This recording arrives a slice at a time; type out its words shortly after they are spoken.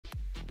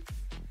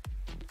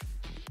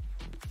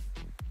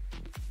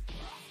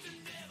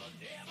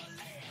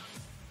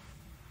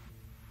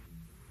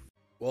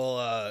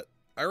Well,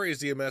 I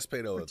raised EMS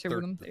pay to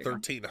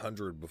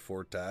 $1,300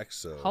 before tax.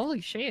 So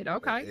holy shit!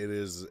 Okay, it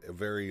is a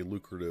very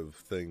lucrative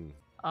thing.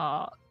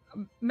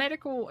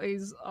 Medical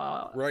is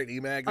right,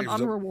 EMAG, an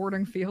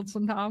unrewarding field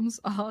sometimes.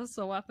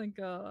 So I think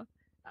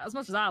as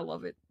much as I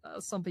love it,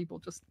 some people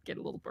just get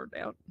a little burnt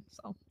out.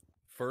 So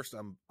first,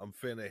 I'm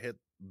finna hit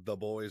the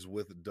boys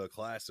with the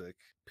classic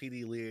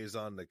PD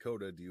liaison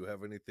Nekoda. Do you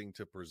have anything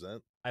to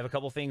present? I have a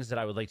couple things that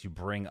I would like to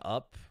bring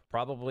up.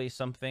 Probably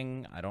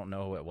something, I don't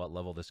know at what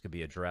level this could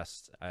be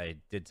addressed. I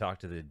did talk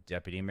to the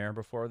deputy mayor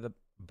before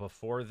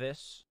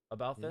this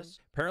about this.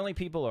 Apparently,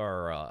 people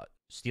are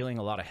stealing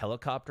a lot of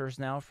helicopters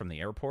now from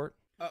the airport.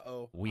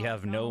 We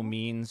have no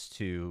means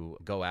to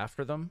go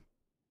after them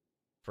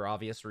for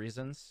obvious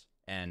reasons.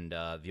 And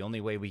the only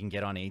way we can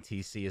get on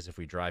ATC is if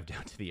we drive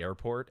down to the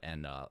airport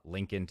and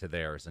link into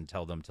theirs and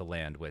tell them to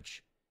land,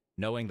 which,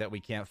 knowing that we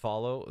can't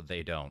follow,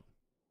 they don't.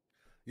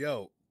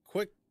 Yo,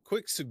 quick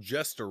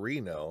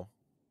suggestorino.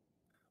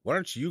 Why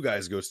don't you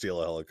guys go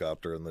steal a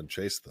helicopter and then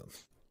chase them?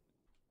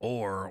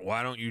 Or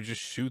why don't you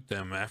just shoot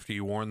them after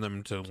you warn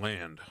them to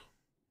land?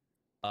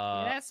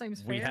 Yeah, that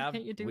seems fair.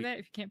 Can't you do that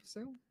if you can't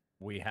pursue?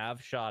 We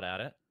have shot at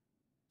it.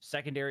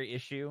 Secondary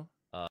issue.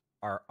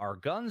 Our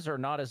guns are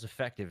not as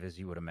effective as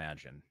you would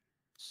imagine.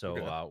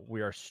 So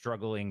we are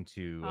struggling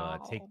to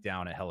take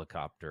down a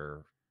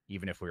helicopter,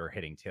 even if we were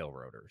hitting tail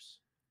rotors.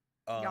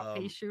 You got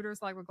pea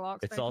shooters like with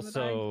Glocks. It's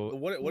also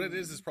what it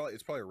is probably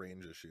a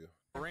range issue.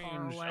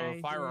 Range of a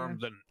firearm,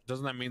 then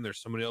doesn't that mean there's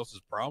somebody else's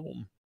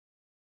problem?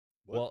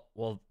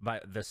 Well,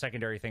 the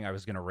secondary thing I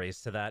was going to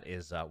raise to that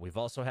is we've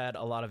also had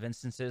a lot of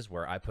instances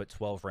where I put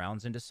 12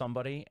 rounds into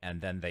somebody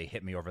and then they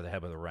hit me over the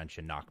head with a wrench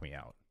and knock me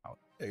out.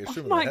 Hey,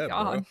 oh my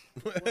god!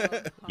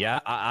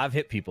 Yeah, I've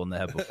hit people in the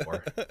head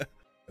before.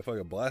 If I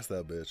could blast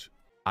that bitch.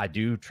 I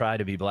do try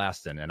to be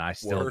blasting, and I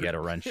still get a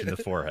wrench in the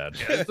forehead.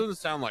 Yeah, it doesn't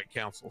sound like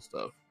council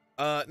stuff.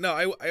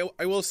 No,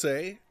 I will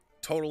say,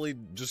 totally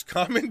just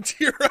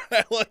commandeer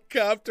a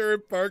helicopter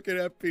and park it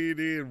at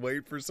PD and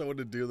wait for someone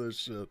to do this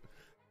shit.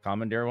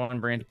 Commandeer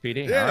one, brand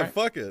PD. Yeah, right.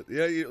 Fuck it.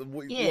 Yeah,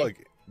 look,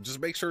 just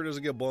make sure it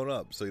doesn't get blown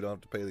up, so you don't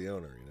have to pay the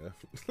owner. You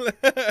know.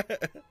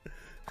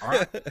 All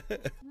right.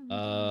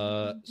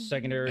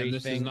 Secondary and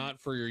this thing is not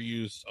for your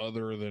use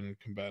other than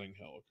combating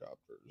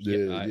helicopters.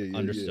 Yeah,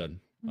 understood.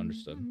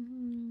 Understood.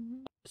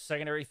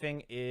 Secondary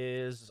thing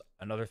is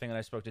another thing that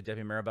I spoke to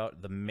Deputy Mayor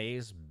about. The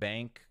Maze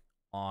Bank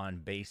on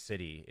Bay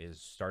City is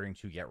starting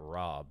to get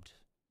robbed.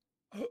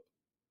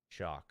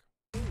 Shock.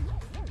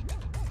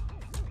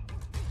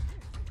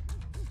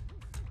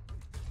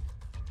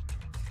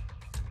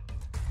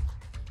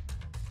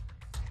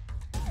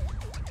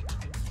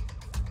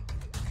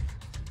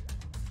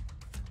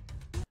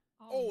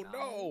 Oh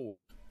no!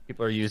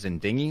 People are using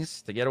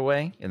dinghies to get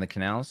away in the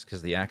canals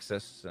because the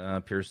access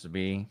appears to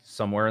be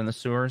somewhere in the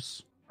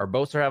sewers. Our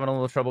boats are having a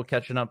little trouble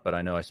catching up, but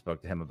I know I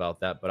spoke to him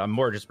about that. But I'm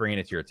more just bringing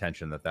it to your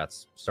attention that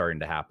that's starting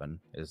to happen.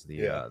 Is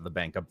the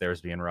bank up there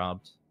is being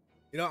robbed?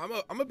 You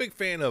know, I'm a big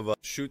fan of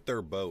shoot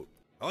their boat.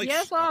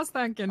 Yes, I was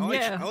thinking.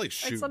 I like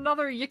shoot. It's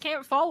another. You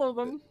can't follow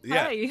them.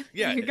 Hey,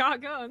 you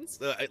got guns.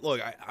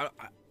 Look,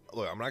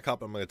 I'm not a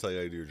cop. I'm going to tell you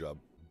how to do your job.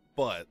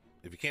 But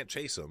if you can't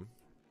chase them,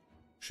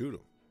 shoot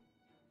them.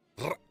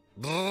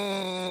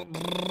 Yeah,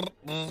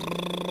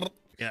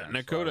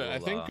 Nekoda, I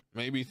think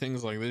maybe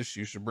things like this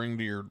you should bring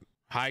to your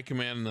high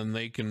command and then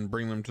they can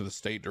bring them to the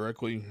state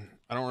directly.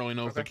 I don't really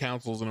know if the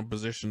council's in a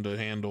position to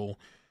handle,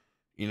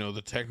 you know,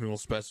 the technical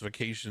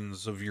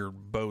specifications of your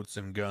boats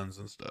and guns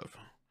and stuff.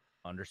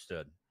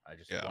 Understood. I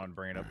just wanted to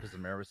bring it up because the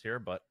mayor was here,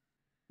 but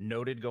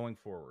noted going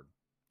forward.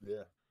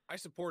 Yeah. I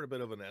support a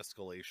bit of an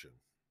escalation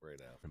right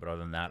now. But other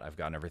than that, I've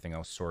gotten everything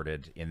else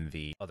sorted in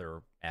the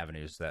other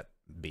avenues that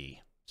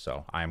be.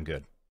 So I am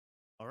good.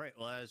 All right.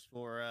 Well, as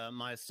for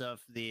my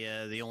stuff,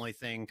 the only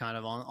thing kind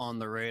of on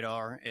the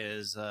radar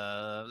is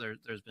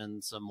there's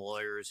been some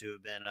lawyers who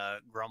have been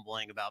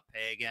grumbling about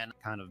pay again.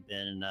 Kind of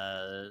been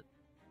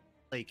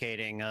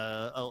placating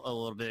a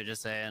little bit,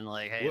 just saying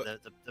like, hey,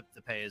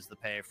 the pay is the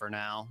pay for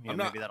now. You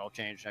know, maybe that'll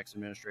change next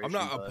administration. I'm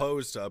not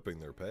opposed to upping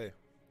their pay.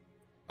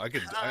 I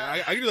can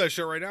do that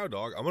shit right now,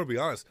 dog. I'm gonna be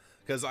honest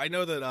because I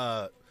know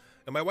that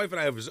and my wife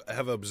and I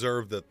have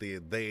observed that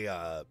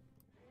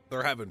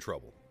they're having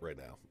trouble right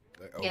now.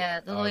 Yeah,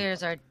 the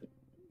lawyers are.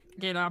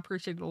 Again, I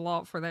appreciate it a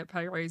lot for that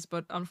pay raise,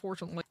 but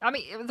unfortunately, I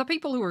mean, the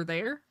people who are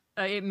there,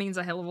 it means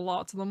a hell of a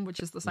lot to them, which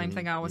is the same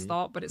thing I always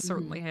thought, but it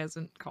certainly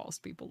hasn't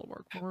caused people to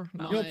work more.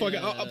 No. You know, fuck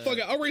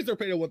it. I'll raise their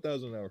pay to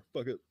 $1,000 an hour.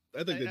 Fuck it.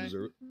 I think they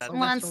deserve it.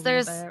 Lance,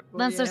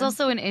 there's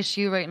also an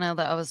issue right now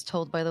that I was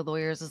told by the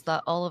lawyers is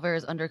that Oliver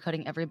is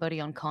undercutting everybody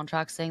on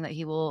contracts, saying that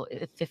he will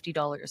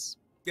 $50.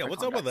 Yeah,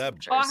 what's up with that?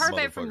 Oh, I heard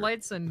that from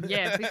Ledson.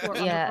 Yeah, people are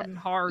undercutting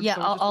hard. Yeah,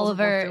 so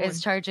Oliver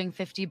is charging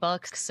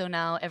 $50, so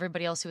now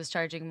everybody else who is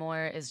charging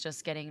more is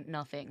just getting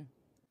nothing.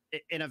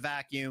 In a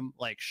vacuum,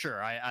 like,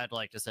 sure, I'd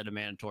like to set a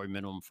mandatory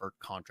minimum for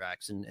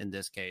contracts in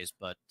this case,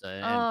 but in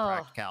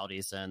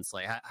practicality sense,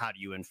 like, how do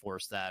you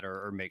enforce that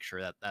or make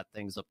sure that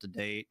thing's up to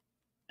date?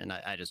 And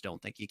I just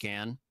don't think you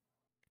can.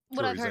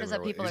 What I've heard is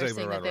that people are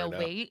saying that they'll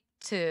wait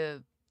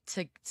to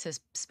to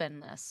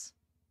spend this,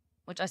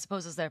 which I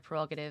suppose is their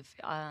prerogative.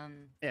 Yeah,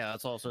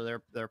 that's also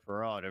their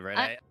prerogative,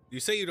 right? You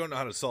say you don't know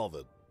how to solve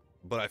it,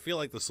 but I feel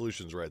like the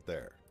solution's right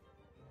there,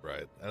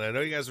 right? And I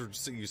know you guys are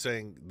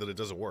saying that it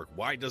doesn't work.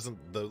 Why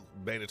doesn't the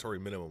mandatory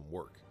minimum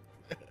work?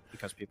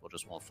 Because people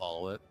just won't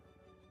follow it.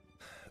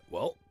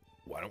 Well,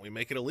 why don't we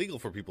make it illegal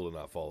for people to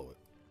not follow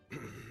it?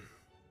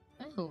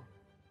 Oh.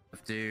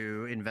 Have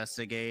to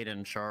investigate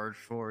and charge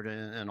for it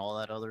and all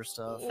that other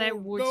stuff. That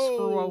would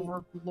screw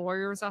over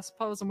lawyers, I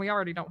suppose, and we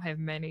already don't have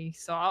many,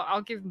 so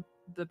I'll give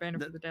the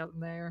benefit of the doubt in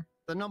there.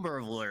 The number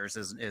of lawyers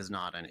is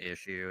not an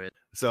issue.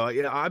 So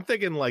yeah, I'm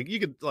thinking like you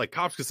could like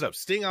cops could set up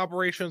sting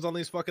operations on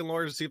these fucking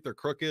lawyers to see if they're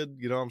crooked.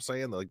 You know what I'm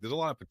saying? Like there's a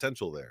lot of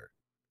potential there.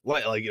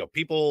 Like you know,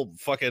 people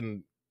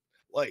fucking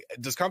like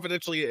does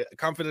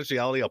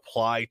confidentiality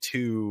apply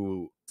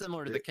to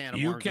Similar to the can of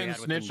You worms we can had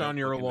with snitch the on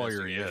your notebook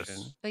lawyer,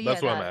 investigation. yes. But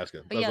That's yeah, what I'm that-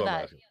 asking. but That's yeah, what I'm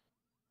that- asking.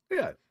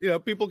 Yeah, you know,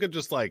 people could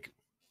just like.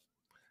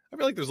 I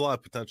feel like there's a lot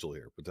of potential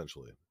here.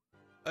 Potentially,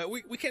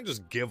 we can't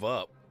just give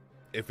up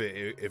if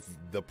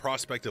the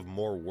prospect of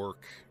more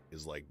work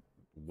is like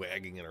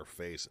wagging in our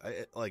face.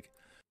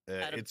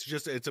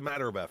 It's a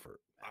matter of effort.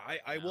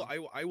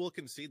 I will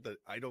concede that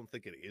I don't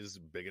think it is a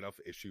big enough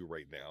issue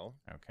right now.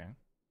 Okay.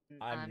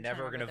 I'm I'm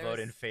never trying to going to remember, vote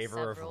there in was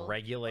favor several. of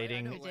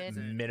regulating Who did?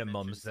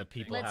 minimums that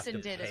people have to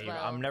Blitzen did as pay.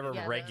 well. I'm never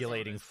Yeah,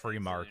 regulating free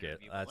market.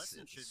 That's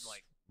Blitzen should,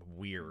 like,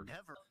 weird.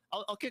 Never.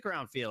 I'll kick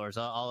around feelers.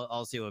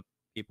 I'll see what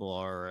people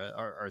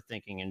are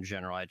thinking in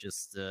general. I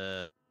just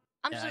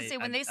I'm just gonna say,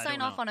 when they sign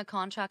off on a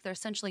contract, they're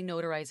essentially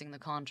notarizing the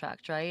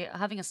contract, right?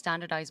 Having a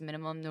standardized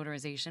minimum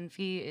notarization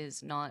fee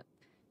is not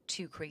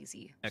too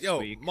crazy. next Yo,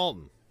 week.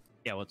 Malton,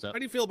 Yeah, what's up? how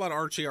do you feel about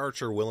Archie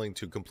Archer willing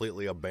to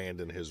completely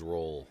abandon his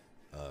role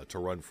to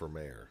run for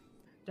mayor?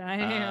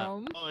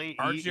 Damn.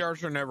 Archie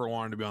Archer never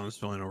wanted to be on the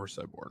civilian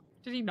oversight board.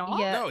 Did he not?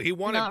 Yeah. No, he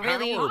wanted not power,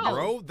 really.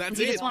 bro. That's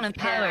He it. just wanted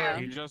power.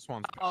 He just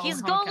wants. Oh,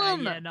 He's okay,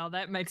 Gollum. Yeah, no,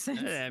 that makes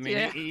sense. Yeah, I mean,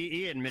 yeah.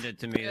 he admitted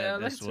to me Yeah,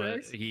 that this that's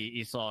was right.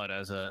 he saw it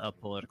as a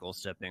political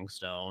stepping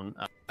stone.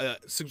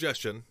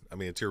 Suggestion. I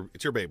mean, it's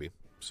your baby.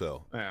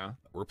 So Yeah.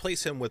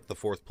 replace him with the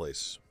fourth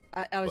place.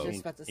 I was Well,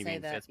 just about to you say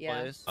mean that. fifth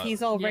Yeah, place?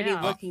 he's already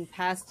Yeah. looking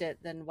past it.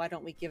 Then why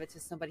don't we give it to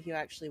somebody who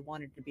actually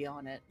wanted to be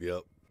on it?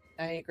 Yep.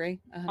 I agree.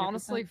 100%.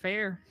 Honestly,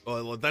 fair.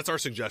 Well, that's our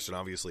suggestion.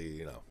 Obviously,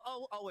 you know.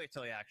 I'll wait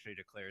till he actually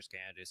declares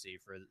candidacy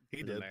for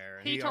He the did.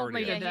 mayor. He He told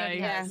me already today.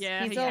 has. Yeah,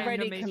 He's he came to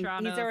already me com-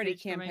 trying he's to already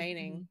pitch to me.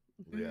 campaigning.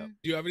 Yeah. Mhm.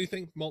 Do you have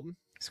anything, Malton?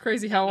 It's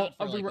crazy how Not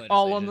for, we like, were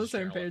all on the legislation,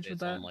 same general page with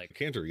updates on, that. like,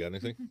 Cantor, you got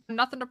anything?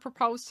 Nothing to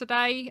propose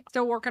today.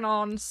 Still working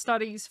on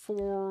studies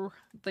for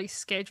the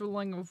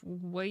scheduling of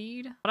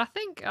weed. But I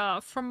think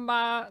from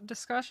my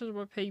discussions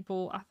with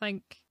people, I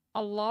think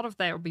a lot of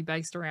that will be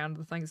based around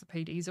the things that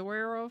PD's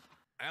aware of.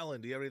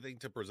 Alan, do you have anything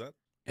to present?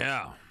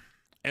 Yeah.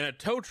 And a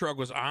tow truck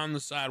was on the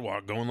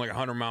sidewalk going like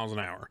 100 miles an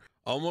hour.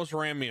 Almost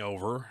ran me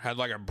over. Had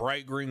like a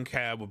bright green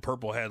cab with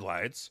purple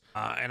headlights.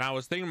 And I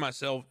was thinking to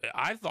myself,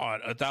 I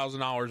thought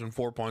 $1,000 and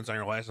 4 points on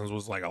your license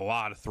was like a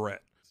lot of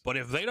threat. But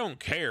if they don't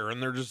care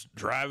and they're just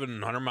driving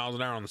 100 miles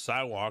an hour on the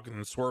sidewalk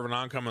and swerving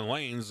oncoming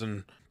lanes,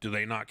 and do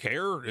they not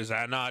care? Is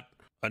that not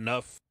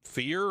enough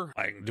fear?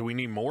 Like, do we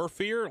need more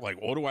fear?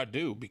 Like, what do I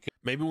do? Because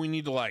maybe we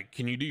need to, like,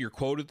 can you do your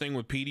quota thing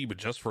with PD, but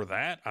just for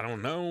that? I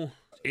don't know.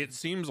 It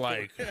seems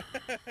like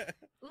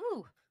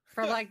Ooh.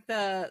 For like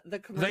the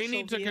commercial they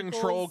need to vehicles,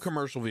 control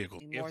commercial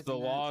vehicles. More If the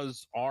than that.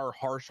 laws are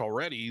harsh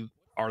already,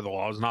 are the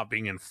laws not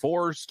being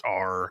enforced?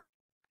 Are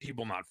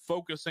people not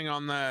focusing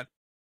on that?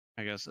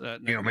 I guess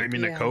that You know, maybe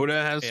Yeah. Nekoda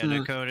has some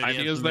Dakota, do you have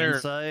ideas some there.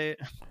 insight?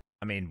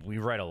 I mean, we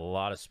write a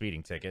lot of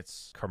speeding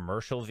tickets.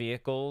 Commercial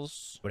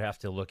vehicles would have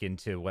to look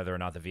into whether or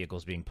not the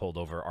vehicles being pulled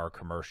over are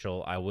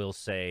commercial. I will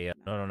say,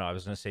 no. I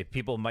was going to say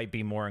people might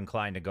be more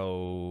inclined to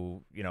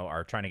go,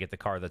 are trying to get the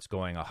car that's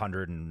going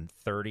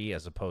 130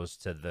 as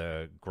opposed to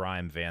the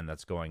Grime van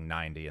that's going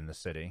 90 in the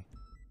city.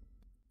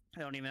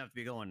 They don't even have to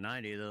be going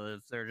 90 though.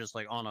 If they're just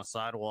like on a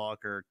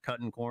sidewalk or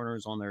cutting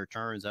corners on their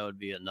turns, that would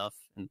be enough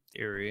in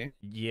theory.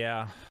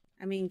 Yeah.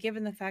 I mean,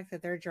 given the fact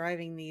that they're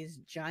driving these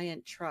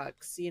giant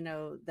trucks,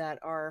 that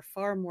are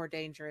far more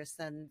dangerous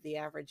than the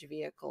average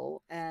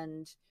vehicle,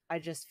 and I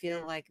just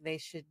feel like they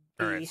should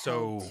be All right,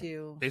 so held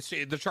to.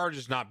 the charge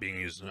is not being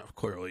used enough,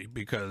 clearly,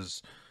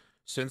 because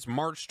since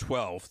March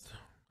 12th,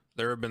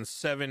 there have been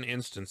 7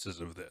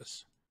 instances of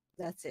this.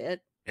 That's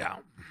it. Yeah.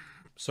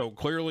 So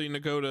clearly,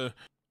 Nekoda,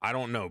 I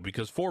don't know,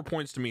 because 4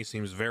 points to me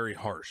seems very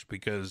harsh,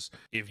 because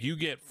if you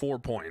get 4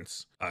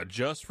 points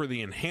just for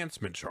the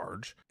enhancement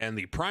charge, and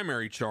the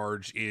primary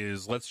charge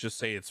is, let's just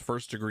say it's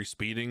first degree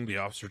speeding, the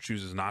officer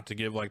chooses not to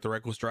give like the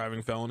reckless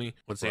driving felony,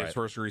 let's say it's Right.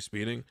 first degree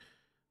speeding,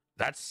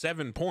 that's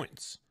 7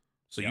 points.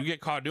 So you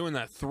get caught doing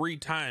that 3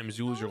 times,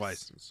 you lose your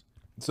license.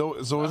 So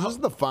is this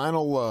the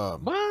final?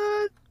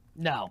 What?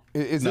 No.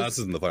 Is No, this? this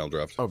isn't the final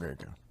draft. Okay.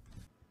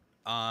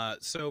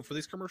 So for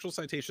these commercial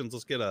citations,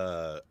 let's get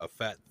a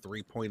fat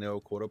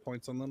 3.0 quota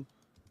points on them.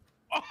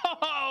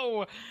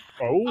 Oh!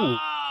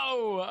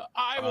 Oh.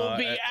 I will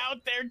be Uh,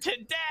 out there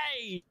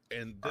today!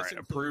 And All this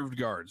right, approved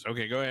guards.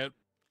 Okay, go ahead.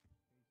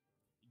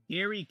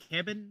 Gary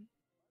Kevin,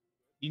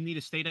 you need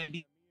a state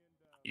ID?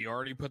 You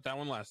already put that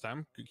one last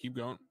time. Keep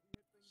going.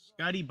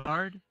 Scotty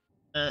Bard.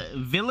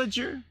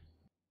 Villager.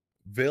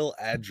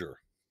 Villager.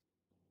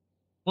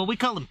 Well, we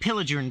call him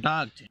Pillager in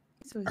Dogtown.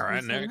 All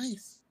right,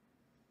 next.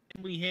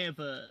 Then we have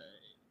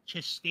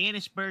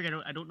Chastanisberg.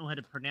 I don't know how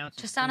to pronounce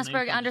it.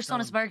 Chastanisberg,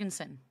 Andersonus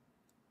Bergensen.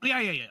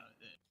 Yeah.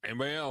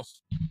 Anybody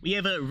else? We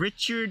have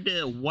Richard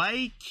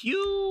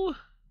YQ,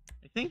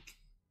 I think.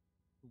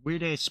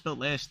 Weird ass spelled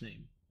last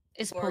name.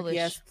 It's Lord, Polish.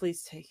 yes,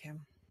 please take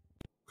him.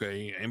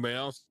 Okay, anybody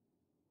else?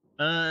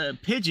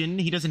 Pigeon,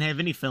 he doesn't have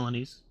any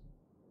felonies.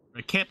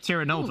 Cap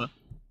Terranova.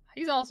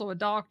 He's also a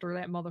doctor,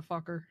 that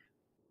motherfucker.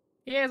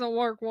 He hasn't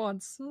worked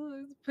once. He's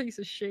a piece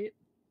of shit.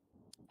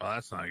 Well,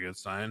 that's not a good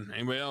sign.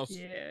 Anybody else?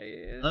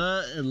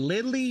 Yeah.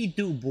 Lily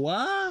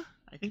Dubois?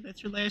 I think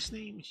that's her last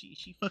name.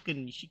 She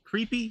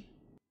creepy.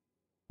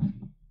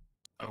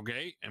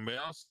 Okay, anybody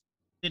else?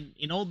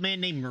 An old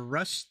man named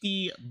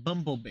Rusty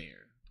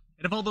Bumblebear.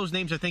 Out of all those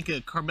names, I think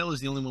Carmela's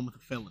the only one with a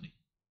felony.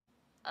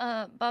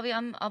 Bobby,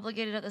 I'm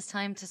obligated at this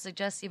time to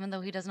suggest, even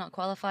though he does not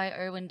qualify,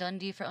 Erwin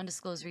Dundee for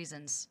undisclosed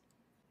reasons.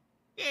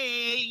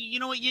 Yeah, you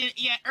know what?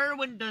 Yeah,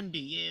 Erwin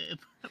Dundee. Yeah,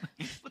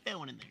 put that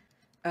one in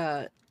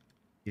there.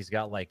 He's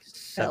got like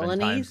 7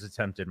 Felonies? times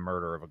attempted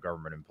murder of a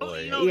government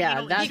employee.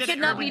 That's You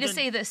kidnapped me to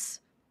say this.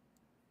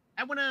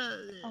 I wanna.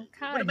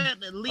 Okay. What about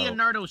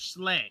Leonardo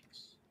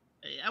Slacks?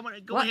 I want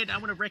to go ahead. I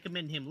want to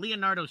recommend him,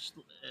 Leonardo.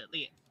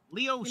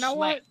 Leo You know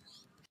what?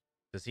 Slacks.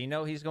 Does he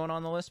know he's going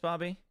on the list,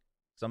 Bobby?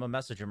 Because I'm gonna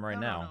message him right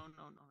now.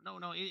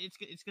 No.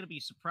 It's gonna be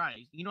a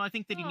surprise. You know, I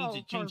think that he needs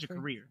to change a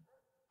career.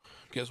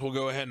 Guess we'll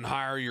go ahead and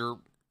hire your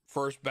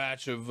first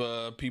batch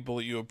of people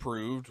that you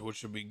approved,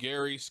 which would be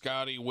Gary,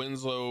 Scotty,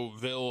 Winslow,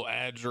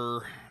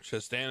 Adger,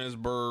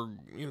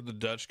 Chastanisberg, the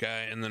Dutch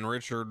guy, and then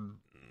Richard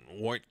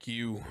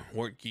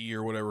Whitekey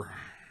or whatever.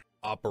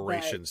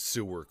 Operation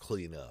Sewer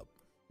Cleanup.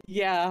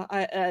 Yeah,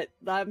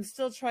 I'm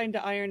still trying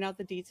to iron out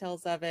the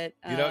details of it.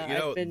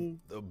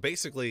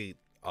 Basically,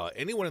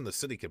 anyone in the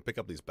city can pick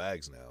up these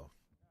bags now.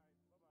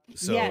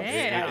 So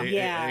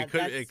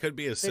it could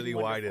be a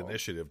citywide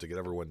initiative to get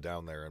everyone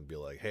down there and be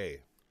like,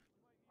 hey,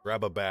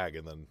 grab a bag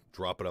and then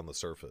drop it on the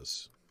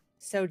surface.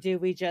 So do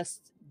we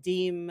just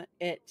deem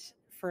it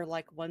for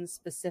like one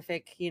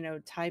specific,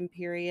 time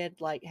period?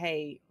 Like,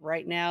 hey,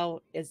 right now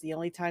is the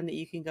only time that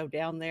you can go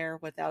down there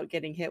without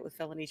getting hit with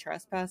felony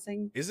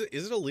trespassing? Is it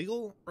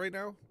illegal right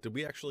now? Did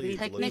we actually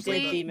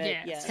technically deem it?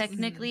 Yes.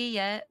 Technically,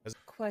 yeah.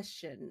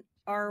 Question: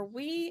 are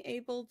we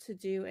able to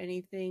do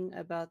anything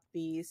about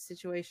the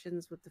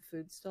situations with the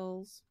food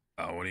stalls?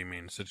 Oh, what do you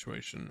mean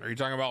situation? Are you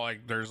talking about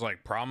like there's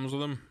like problems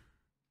with them?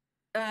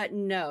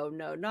 No,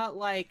 not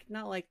like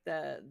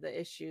the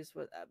issues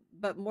with,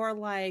 but more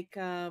like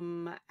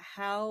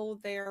how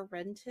they're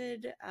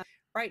rented.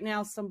 Right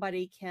now,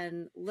 somebody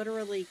can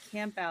literally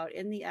camp out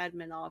in the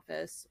admin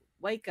office,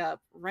 wake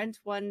up,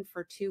 rent one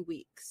for 2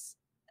 weeks.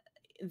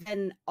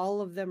 Then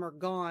all of them are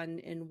gone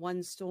in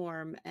one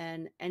storm,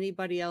 and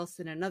anybody else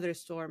in another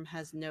storm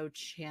has no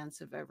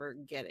chance of ever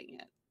getting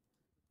it.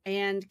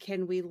 And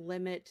can we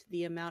limit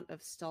the amount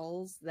of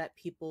stalls that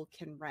people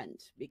can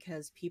rent?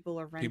 Because people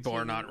are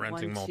not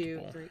renting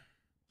multiple.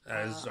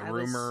 That is a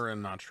rumor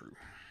and not true.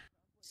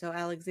 So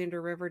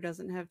Alexander River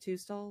doesn't have 2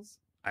 stalls?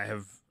 I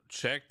have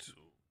checked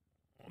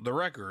the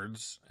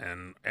records,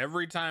 and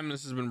every time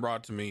this has been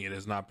brought to me, it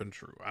has not been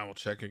true. I will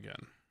check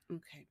again.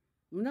 Okay.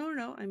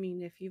 No. I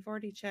mean, if you've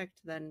already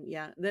checked, then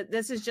yeah.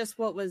 This is just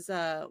what was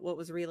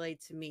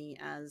relayed to me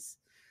as,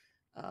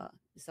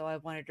 so I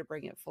wanted to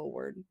bring it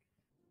forward.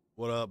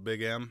 What up,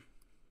 Big M?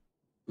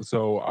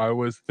 So I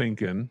was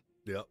thinking,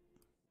 yep.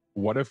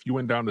 What if you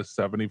went down to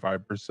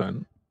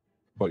 75%,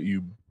 but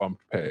you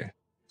bumped pay?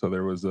 So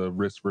there was a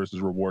risk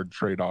versus reward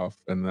trade-off,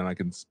 and then I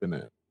can spin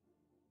it.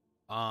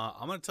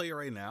 I'm going to tell you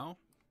right now.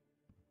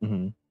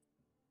 Mm-hmm.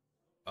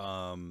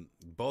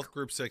 Both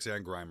Group 6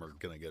 and Grime are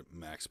going to get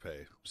max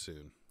pay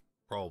soon.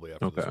 Probably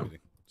after this meeting.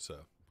 So.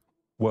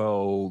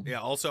 Well, yeah,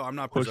 also, I'm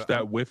not... push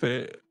that with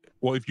it.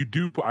 Well, if you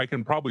do, I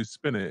can probably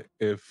spin it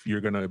if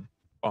you're going to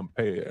bump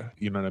pay.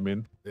 You know what I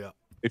mean? Yeah.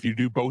 If you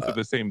do both at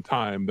the same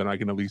time, then I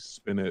can at least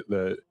spin it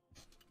that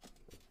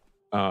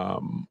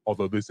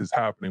although this is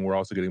happening, we're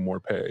also getting more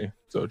pay.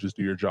 So just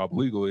do your job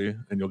legally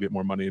and you'll get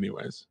more money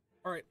anyways.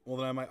 All right. Well,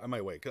 then I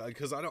might wait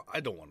because I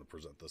don't want to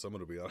present this. I'm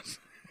going to be honest.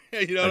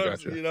 you know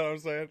what I'm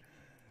saying?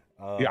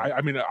 Yeah.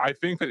 I mean, I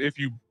think that if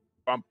you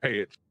bump pay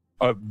it,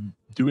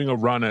 doing a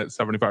run at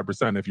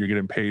 75%, if you're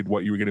getting paid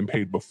what you were getting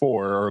paid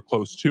before or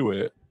close to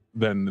it,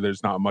 then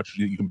there's not much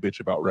you can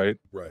bitch about, right?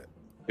 Right.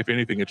 If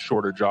anything, it's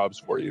shorter jobs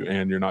for you,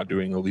 and you're not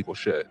doing illegal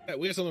shit. Yeah,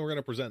 we have something we're going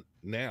to present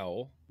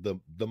now. The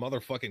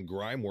motherfucking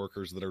grime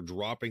workers that are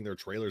dropping their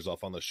trailers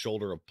off on the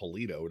shoulder of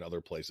Polito and other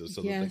places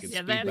so that they can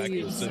speed back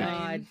to the city.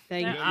 God,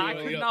 thank you. I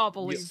could not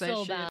believe that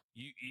So shit. bad.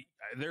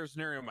 There's a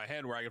scenario in my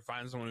head where I could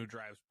find someone who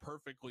drives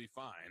perfectly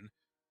fine,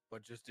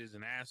 but just is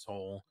an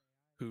asshole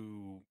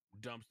who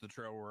dumps the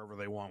trail wherever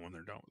they want when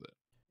they're done with it.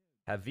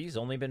 Have these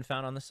only been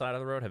found on the side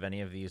of the road? Have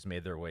any of these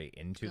made their way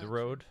into the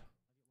road?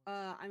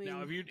 I mean,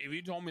 now, if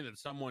you told me that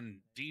someone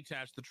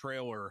detached the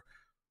trailer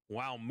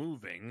while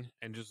moving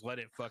and just let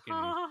it fucking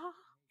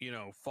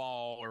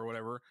fall or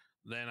whatever,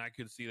 then I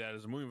could see that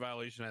as a moving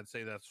violation. I'd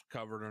say that's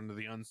covered under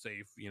the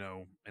unsafe,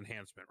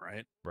 enhancement,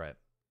 right? Right.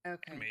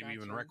 Okay. Maybe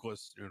even gotcha.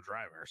 reckless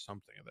driving or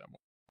something at that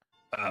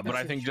point. But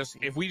I think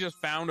if we just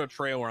found a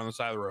trailer on the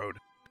side of the road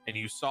and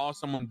you saw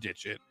someone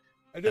ditch it,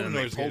 and then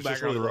they pulled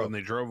back on the road and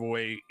they drove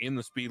away in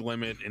the speed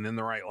limit and in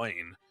the right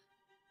lane,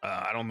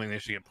 I don't think they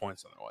should get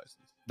points on their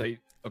license.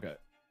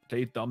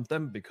 They dump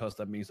them because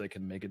that means they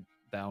can make it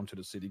down to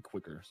the city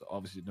quicker. So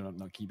obviously they're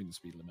not keeping the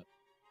speed limit.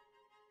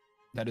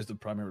 That is the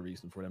primary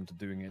reason for them to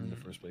doing it in the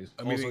first place.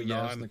 Also,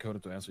 yes,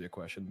 Nekoda, to answer your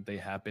question, they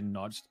have been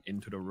nudged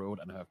into the road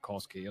and have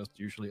caused chaos,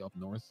 usually up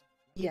north.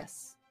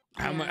 Yes.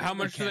 How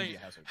much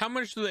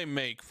do they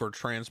make for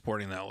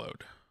transporting that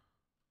load?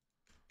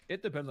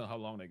 It depends on how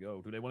long they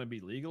go. Do they want to be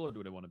legal or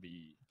do they want to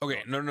be?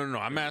 Okay, no.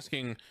 I'm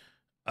asking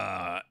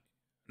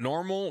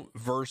normal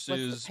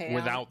versus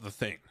without the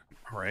thing,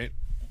 right?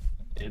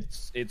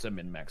 It's a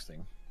min-max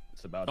thing.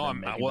 It's about. Well,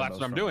 that's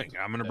what I'm doing.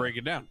 I'm going to break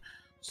it down.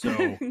 So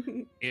let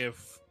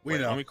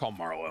me call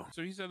Marlo.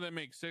 So he said they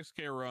make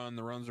 6K run.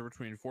 The runs are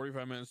between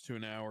 45 minutes to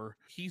an hour.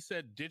 He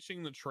said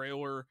ditching the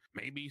trailer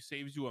maybe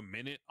saves you a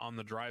minute on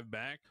the drive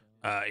back.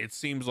 It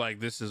seems like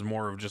this is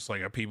more of just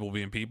like a people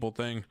being people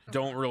thing.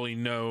 Don't really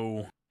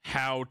know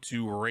how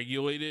to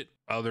regulate it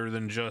other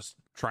than just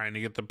trying to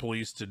get the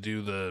police to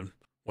do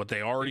what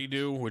they already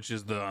do, which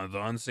is the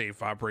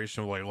unsafe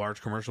operation of like large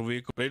commercial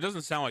vehicles. But it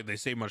doesn't sound like they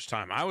save much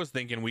time. I was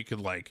thinking we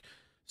could like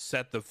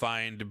set the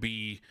fine to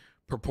be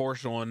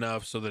proportional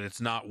enough so that it's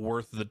not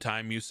worth the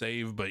time you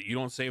save, but you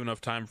don't save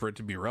enough time for it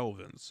to be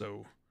relevant.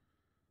 So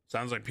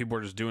sounds like people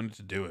are just doing it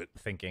to do it.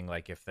 Thinking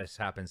like if this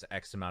happens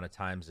X amount of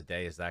times a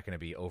day, is that going to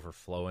be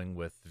overflowing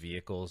with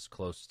vehicles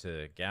close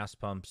to gas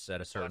pumps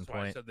at a certain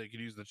point? I said they could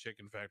use the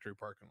chicken factory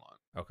parking lot.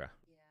 Okay.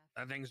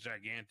 That thing's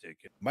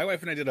gigantic. My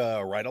wife and I did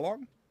a ride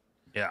along.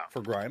 Yeah.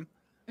 For Grime.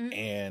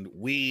 And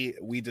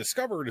we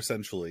discovered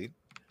essentially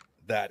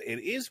that it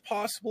is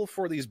possible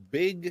for these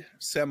big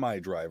semi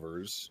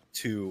drivers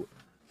to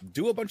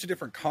do a bunch of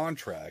different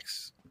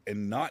contracts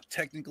and not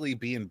technically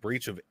be in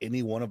breach of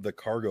any one of the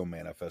cargo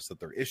manifests that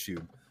they're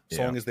issued,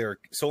 so long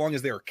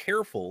as they are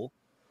careful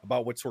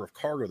about what sort of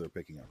cargo they're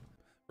picking up.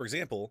 For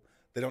example,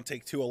 they don't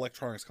take 2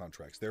 electronics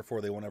contracts, therefore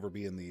they won't ever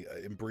be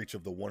in breach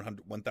of the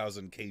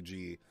 1,000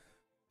 kg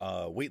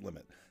weight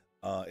limit.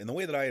 And the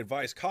way that I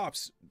advise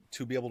cops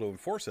to be able to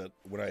enforce it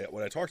when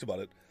I talked about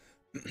it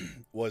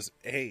was,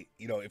 hey,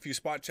 if you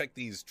spot check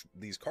these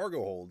cargo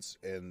holds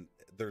and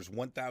there's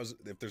 1,000,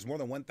 if there's more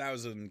than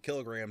 1,000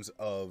 kilograms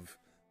of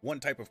one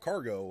type of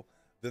cargo,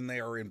 then they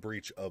are in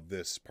breach of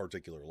this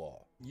particular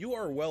law. You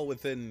are well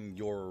within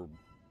your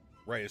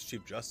right as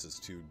Chief Justice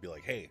to be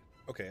like, hey,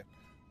 okay,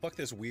 fuck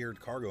this weird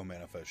cargo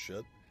manifest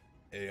shit.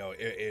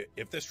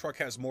 If this truck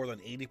has more than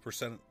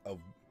 80% of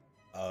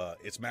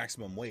its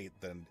maximum weight,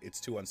 then it's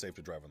too unsafe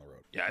to drive on the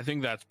road. Yeah, I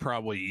think that's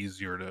probably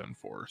easier to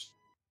enforce.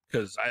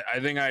 Because I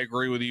think I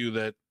agree with you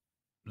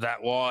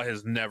that law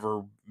has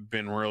never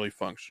been really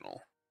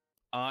functional.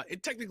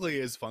 It technically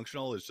is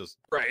functional. It's just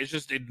right. It's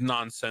just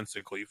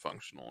nonsensically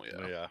functional.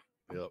 Yeah.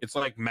 Yep. It's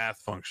like math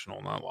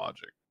functional, not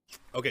logic.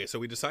 Okay, so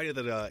we decided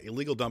that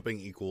illegal dumping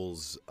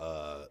equals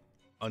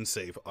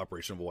unsafe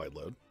operation of a wide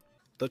load.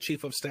 The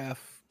chief of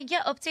staff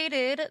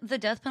updated the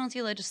death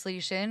penalty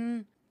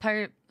legislation.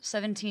 Part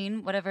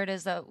 17, whatever it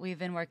is that we've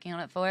been working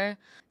on it for.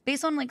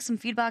 Based on like some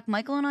feedback,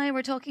 Michael and I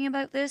were talking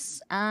about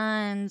this,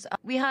 and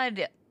we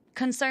had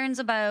concerns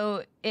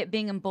about it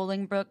being in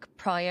Bolingbroke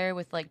prior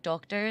with like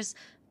doctors,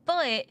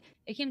 but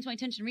it came to my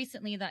attention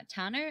recently that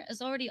Tanner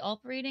is already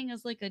operating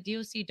as like a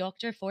DOC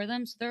doctor for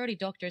them, so there are already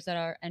doctors that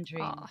are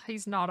entering.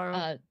 He's not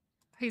a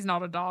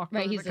doctor.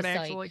 Right, he's could a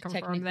psych, actually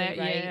confirm that.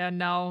 right? Yeah,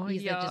 no,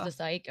 he's like just a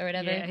psych or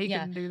whatever. Yeah, he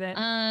couldn't do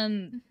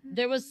that.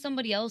 There was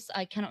somebody else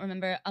I cannot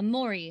remember.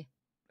 Amori.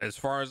 As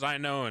far as I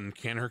know, and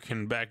Kenner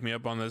can back me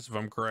up on this if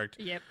I'm correct.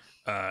 Yep.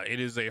 It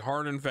is a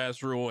hard and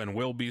fast rule, and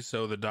will be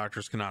so, that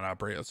doctors cannot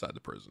operate outside the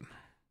prison.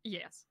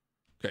 Yes.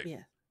 Okay.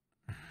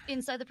 Yeah.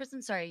 Inside the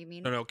prison? Sorry, you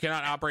mean? No,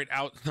 cannot operate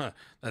out.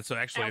 That's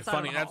actually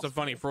Outside a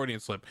funny Freudian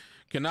slip.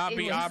 Cannot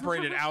be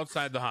operated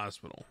outside the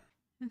hospital.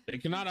 They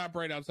cannot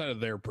operate outside of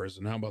their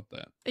prison. How about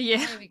that?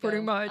 Yeah, pretty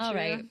much. All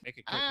right. Make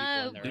it kick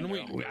people in there. Didn't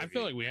we? I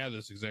feel like we had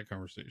this exact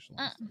conversation.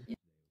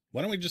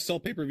 Why don't we just sell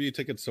pay-per-view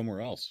tickets somewhere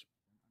else?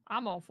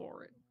 I'm all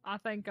for it. I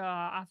think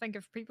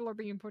if people are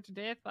being put to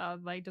death,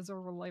 they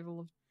deserve a level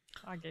of,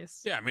 I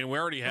guess. Yeah, I mean, we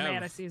already have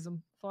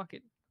fanaticism. Fuck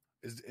it.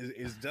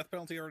 Is death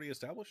penalty already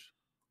established?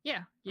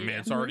 Yeah. I mean,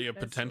 it's already a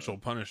potential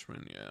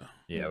punishment. Yeah.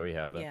 Yeah, we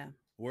have it. Yeah.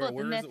 But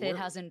the method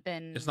hasn't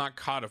been. It's not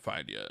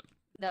codified yet.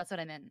 That's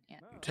what I meant. Yeah.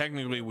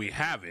 Technically, we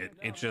have it.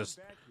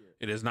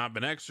 It has not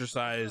been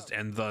exercised,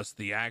 and thus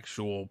the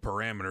actual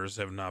parameters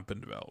have not been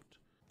developed.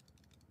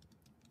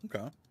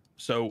 Okay.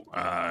 So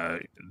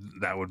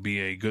that would be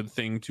a good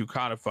thing to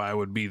codify.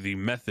 Would be the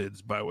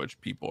methods by which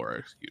people are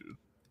executed,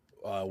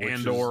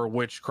 or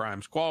which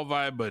crimes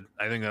qualify. But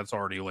I think that's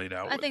already laid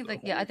out. I think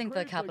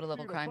the capital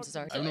level crimes is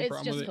already.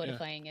 It's just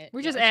codifying it.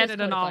 We just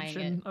added an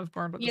option of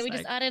burned at the stake. Yeah, we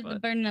just added the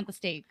burning at the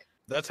stake.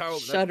 That's how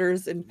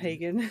shudders in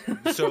pagan.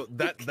 So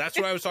that's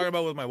what I was talking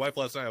about with my wife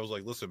last night. I was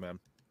like, listen, man,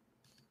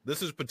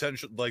 this is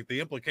potential, like the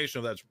implication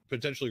of that's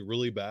potentially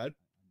really bad,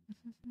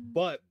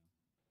 but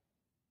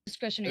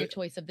discretionary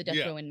choice of the death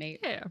row inmate.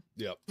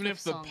 Yeah. Even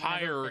if the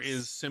pyre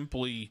is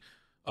simply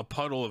a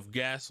puddle of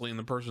gasoline,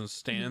 the person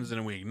stands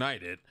and we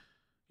ignite it,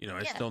 you know,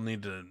 I still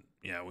need to,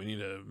 we need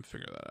to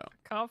figure that out.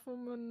 Cuff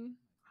them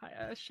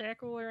and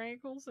shackle their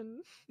ankles and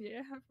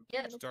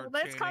start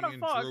that's kind of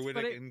fucked.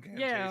 But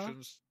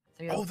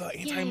Oh, the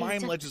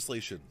anti-mime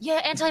legislation.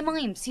 Yeah,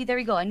 anti-mime. See, there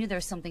you go. I knew there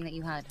was something that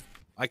you had.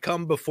 I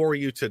come before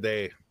you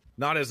today,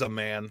 not as a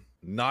man,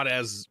 not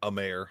as a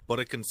mayor, but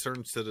a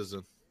concerned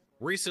citizen.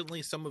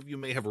 Recently, some of you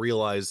may have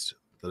realized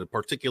that a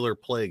particular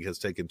plague has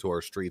taken to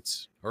our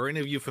streets. Are any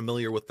of you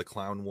familiar with the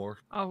clown war?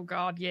 Oh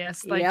god,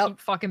 yes. They keep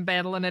fucking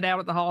battling it out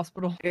at the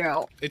hospital.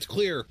 Yeah. It's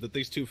clear that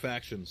these two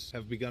factions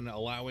have begun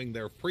allowing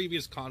their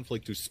previous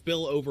conflict to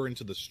spill over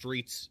into the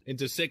streets,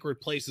 into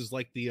sacred places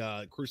like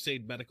the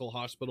Crusade Medical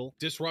Hospital,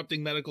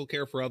 disrupting medical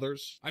care for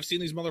others. I've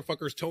seen these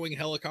motherfuckers towing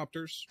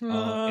helicopters.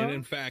 And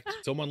in fact,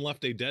 someone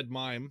left a dead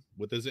mime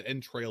with his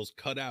entrails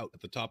cut out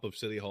at the top of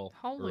City Hall.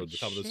 Holy or the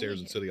top of the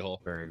stairs in City Hall.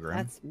 Very grim.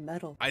 That's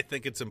metal. I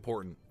think it's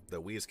important that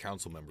we as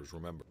council members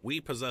remember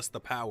we possess the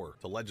power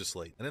to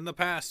legislate, and in the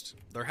past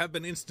there have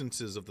been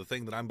instances of the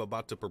thing that I'm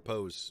about to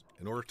propose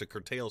in order to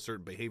curtail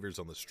certain behaviors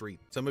on the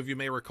street. Some of you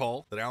may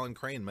recall that Alan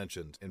Crane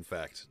mentioned, in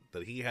fact,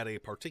 that he had a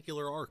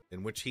particular arc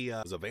in which he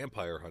was a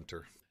vampire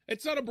hunter.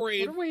 It's not a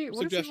brave what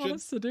suggestion. does he want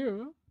us to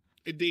do?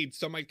 Indeed,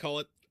 some might call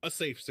it a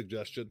safe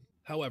suggestion.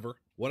 However,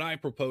 what I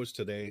propose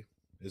today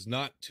is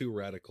not too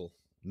radical.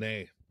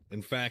 Nay,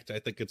 in fact, I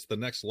think it's the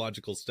next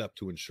logical step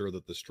to ensure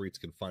that the streets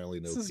can finally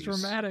know peace. This is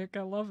dramatic.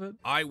 I love it.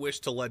 I wish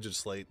to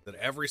legislate that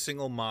every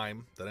single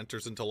mime that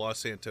enters into Los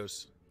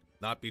Santos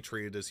not be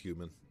treated as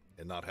human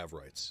and not have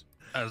rights.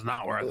 That's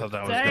not where I thought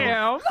that was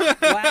Damn. going.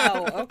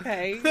 Wow.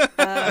 Okay.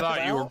 I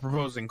thought you were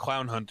proposing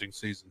clown hunting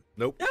season.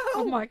 Nope.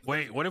 Oh my.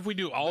 Wait, what if we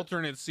do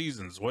alternate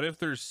seasons? What if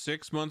there's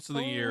 6 months of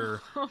the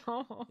year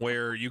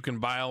where you can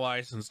buy a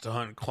license to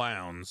hunt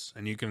clowns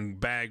and you can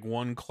bag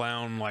one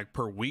clown like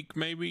per week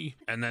maybe,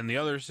 and then the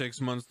other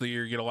 6 months of the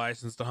year you get a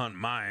license to hunt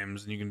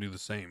mimes and you can do the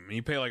same and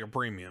you pay like a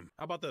premium.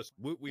 How about this?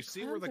 We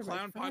see where the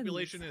clown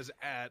population is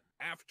at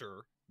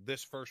after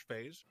this first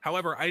phase.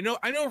 However, I know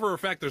for a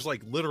fact there's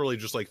like literally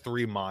just like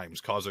 3 mimes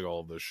causing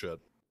all of this shit.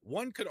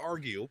 One could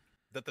argue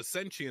that the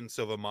sentience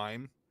of a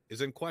mime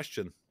is in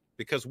question,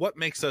 because what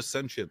makes us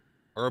sentient?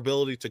 Our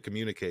ability to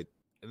communicate.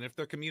 And if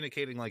they're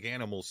communicating like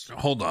animals,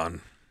 hold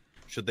on,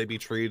 should they be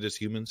treated as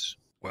humans?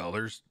 Well,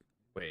 there's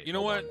Wait, you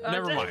know what? on.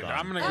 Never mind.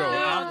 I'm gonna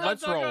go.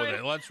 Let's roll with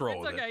it. Let's roll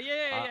with it.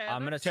 Yeah.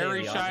 I'm gonna say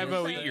Terry the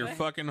Shivo, obvious- eat your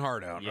fucking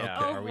heart out. Yeah.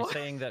 Okay. Are we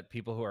saying that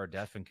people who are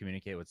deaf and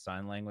communicate with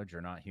sign language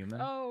are not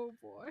human? Oh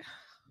boy.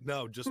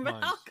 No, just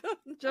mimes.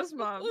 Just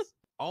moms.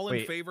 All in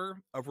Wait.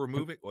 favor of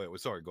removing. Wait,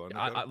 sorry, go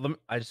on.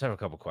 I just have a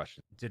couple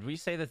questions. Did we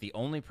say that the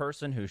only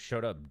person who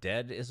showed up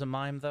dead is a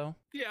mime, though?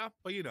 Yeah,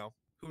 but you know,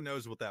 who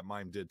knows what that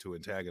mime did to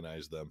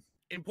antagonize them.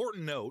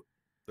 Important note,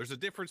 there's a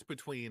difference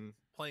between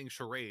playing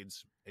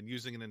charades and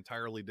using an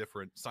entirely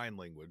different sign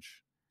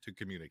language to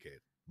communicate.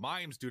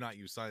 Mimes do not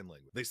use sign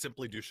language. They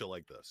simply do shit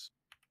like this.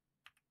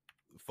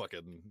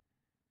 Fucking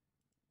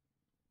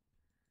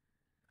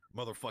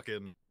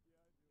motherfucking.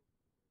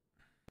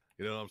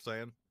 You know what I'm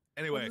saying?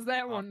 Anyway. What does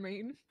that one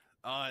mean?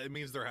 It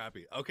means they're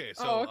happy. Okay,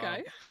 so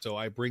okay. So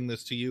I bring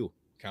this to you,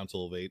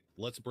 Council of 8.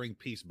 Let's bring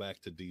peace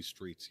back to these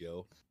streets,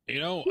 yo.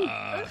 You know,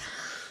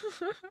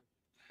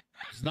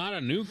 it's not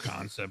a new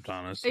concept,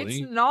 honestly.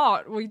 It's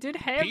not. We did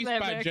have Peace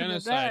that by back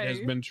genocide in the has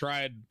day. been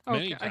tried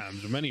many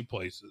times, many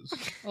places.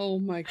 Oh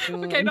my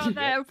god. Okay, not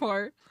that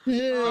part.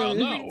 Well,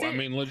 no, We I did-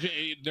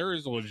 mean, there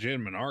is a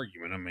legitimate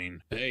argument. I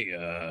mean, hey,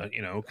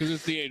 you know, because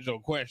it's the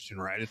age-old question,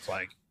 right? It's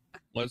like,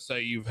 let's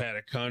say you've had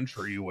a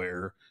country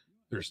where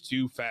there's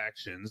 2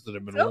 factions that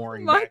have been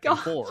warring my back and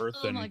God. forth,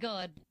 Oh and my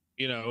god.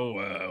 you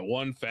know,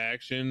 one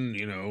faction,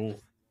 you know,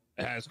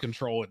 has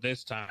control at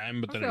this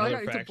time, but I then feel like I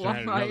another need to faction bluff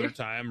has my- another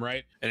time,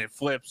 right? And it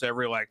flips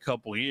every like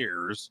couple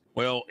years.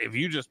 Well, if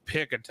you just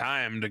pick a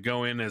time to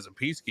go in as a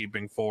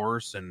peacekeeping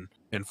force and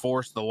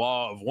enforce the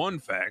law of one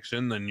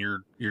faction, then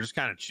you're just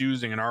kind of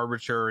choosing an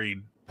arbitrary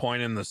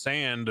point in the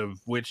sand of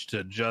which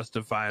to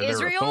justify their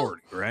Israel?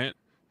 authority, right?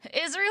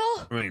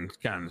 Israel? I mean, it's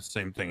kind of the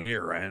same thing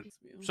here, right?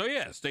 So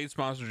yeah,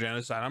 state-sponsored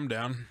genocide. I'm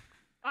down.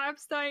 I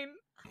abstain.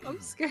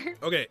 I'm scared.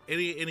 Okay,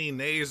 any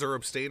nays or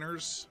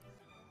abstainers?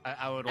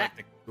 I would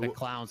like the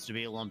clowns to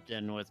be lumped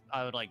in with.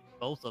 I would like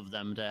both of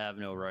them to have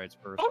no rights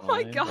personally. Oh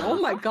my god. Oh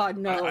my god,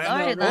 no. I- no,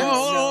 Alright, no, then.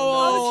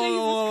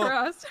 Oh,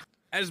 Jesus Christ.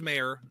 As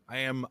mayor, I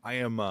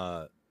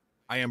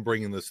am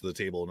bringing this to the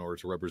table in order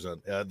to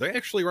represent. They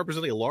actually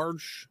represent a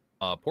large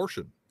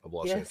portion of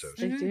Los Yes, Santos.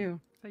 they do.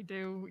 They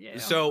do, yeah.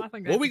 So I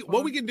think what that'd be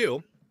we fun. can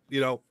do,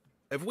 you know,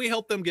 if we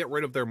help them get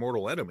rid of their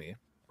mortal enemy,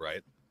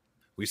 right?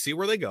 We see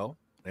where they go.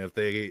 And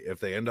if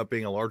they end up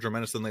being a larger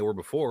menace than they were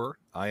before,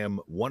 I am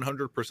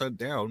 100%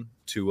 down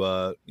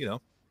to you know,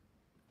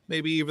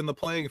 maybe even the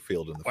playing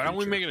field in the Why don't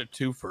we future. make it a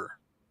twofer?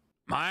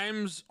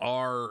 Mimes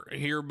are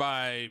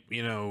hereby,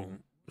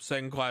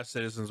 second-class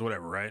citizens,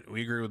 whatever, right?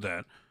 We agree with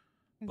that.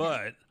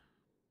 But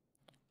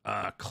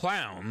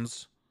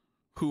clowns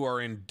who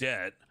are in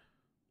debt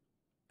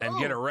and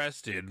get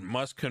arrested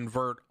must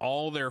convert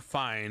all their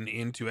fine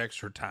into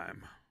extra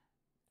time.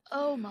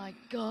 Oh my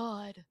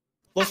god.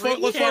 Let's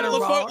focus on the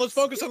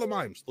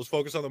mimes. Let's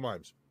focus on the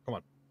mimes. Come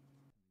on.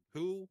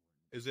 Who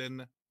is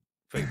in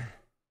favor?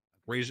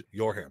 Raise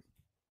your hand.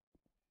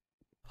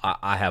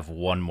 I have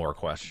one more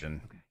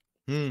question.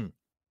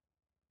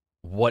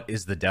 What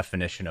is the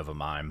definition of a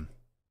mime?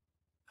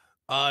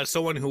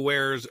 Someone who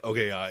wears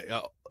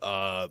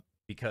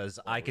because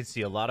I could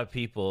see a lot of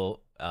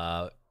people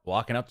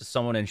walking up to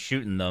someone and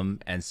shooting them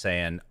and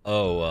saying,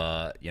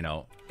 "Oh,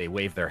 they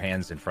wave their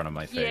hands in front of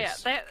my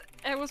face." Yeah,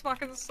 that was my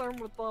concern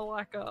with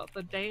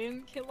the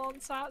Dan kill on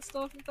site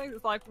stuff and things.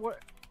 It's like, what,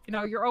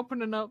 you're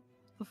opening up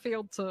the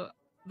field to.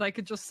 They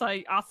could just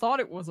say, "I thought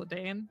it was a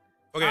Dan."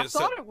 Okay, I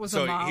thought it was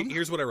a mime.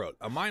 Here's what I wrote.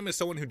 A mime is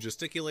someone who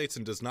gesticulates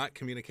and does not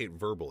communicate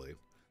verbally.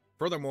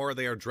 Furthermore,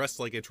 they are dressed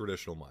like a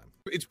traditional mime.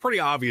 It's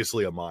pretty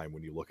obviously a mime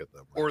when you look at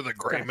them. Right? Or the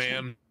gray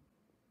man.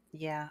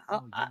 Yeah,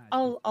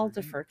 I'll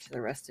defer to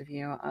the rest of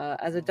you.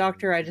 As a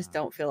doctor, I just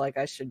don't feel like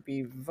I should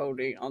be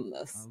voting on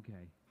this.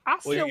 Okay. I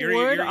still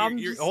would.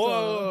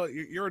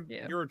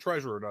 You're a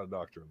treasurer, not a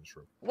doctor in this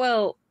room.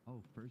 Well,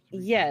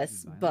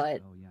 yes,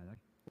 but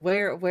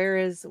where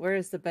is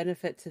the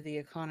benefit to the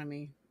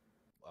economy?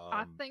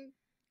 I think.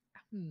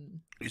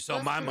 You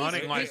sell mime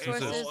hunting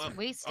licenses.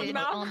 Wasted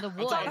on the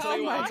wood.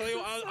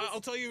 I'll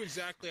tell you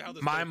exactly how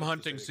this mime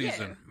hunting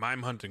season. Yeah.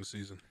 Mime hunting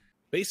season.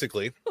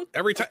 Basically,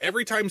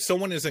 every time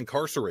someone is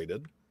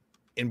incarcerated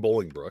in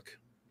Bolingbrook,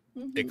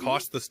 it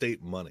costs the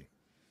state money.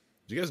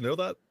 Do you guys know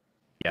that?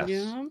 Yes.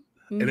 Yeah.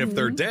 And if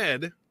they're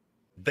dead,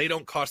 they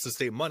don't cost the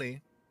state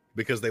money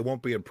because they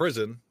won't be in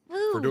prison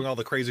for doing all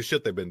the crazy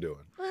shit they've been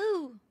doing.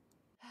 Woo.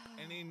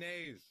 Any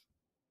nays?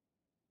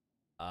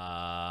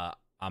 I'm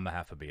gonna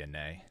have to be a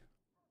nay.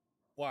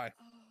 Why?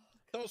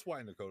 Tell us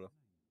why, Nekoda.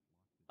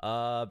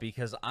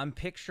 Because I'm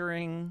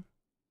picturing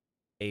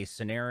a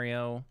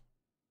scenario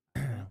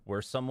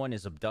where someone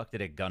is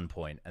abducted at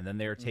gunpoint and then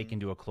they are taken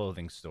to a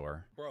clothing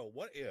store. Bro,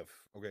 what if,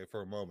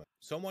 for a moment,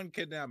 someone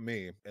kidnapped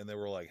me and they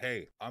were like,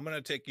 "Hey, I'm going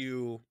to take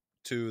you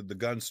to the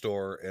gun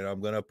store and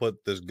I'm going to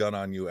put this gun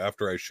on you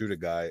after I shoot a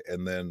guy,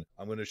 and then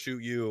I'm going to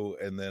shoot you,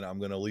 and then I'm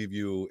going to leave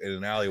you in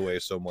an alleyway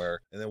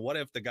somewhere." And then what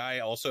if the guy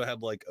also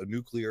had like a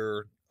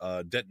nuclear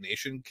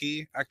detonation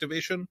key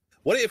activation?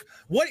 What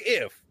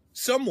if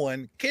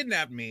someone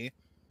kidnapped me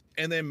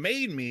and then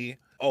made me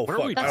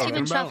that's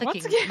human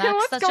trafficking,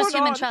 Max. That's just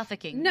human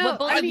trafficking. No,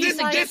 what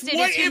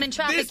human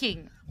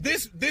trafficking.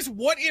 This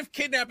what if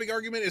kidnapping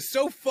argument is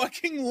so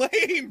fucking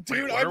lame,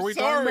 dude. Wait, I'm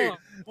sorry.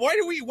 Why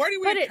do we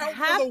account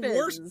for the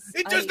worst?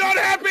 It does not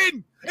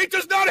happen. It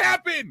does not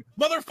happen,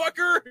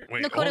 motherfucker.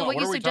 Wait, Nakoda, what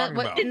you suggest?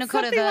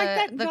 Nakoda,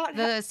 like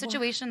the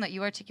situation that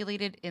you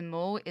articulated in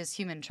Mo is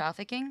human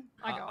trafficking.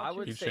 I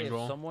would say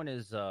if someone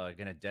is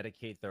gonna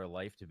dedicate their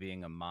life to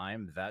being a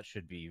mime, that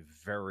should be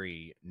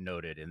very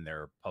noted in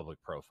their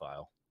public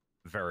profile.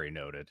 Very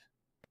noted.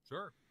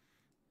 Sure.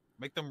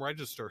 Make them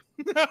register.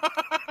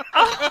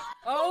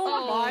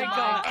 Oh my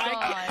god.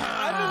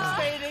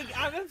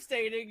 I'm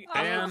abstaining.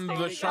 And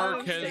the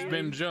shark has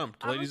been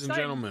jumped, ladies and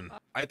gentlemen.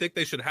 I think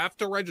they should have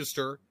to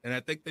register, and I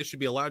think they should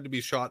be allowed to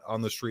be shot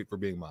on the street for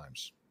being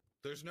mimes.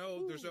 There's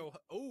no this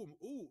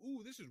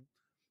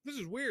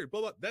is weird.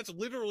 But that's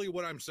literally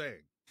what I'm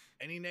saying.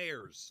 Any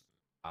nayers?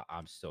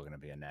 I'm still gonna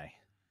be a nay.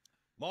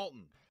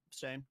 Malton.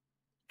 Abstain.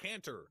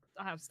 Cantor.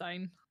 I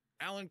abstain.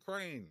 Alan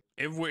Crane.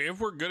 If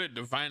we're good at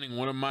defining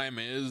what a mime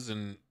is,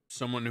 and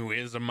someone who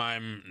is a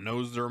mime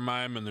knows they're a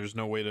mime, and there's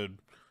no way to,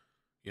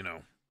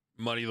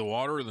 muddy the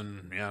water,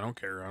 then yeah, I don't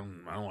care. I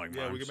don't like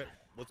mimes.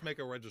 Let's make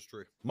a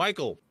registry.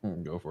 Michael,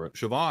 go for it.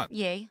 Siobhan.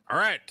 Yay. All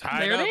right,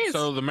 tied up.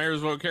 So the mayor's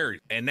vote carries.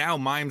 And now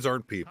mimes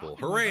aren't people.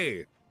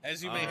 Hooray!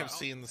 As you may have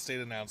seen in the state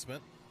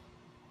announcement,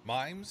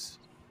 mimes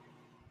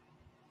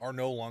are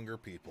no longer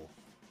people.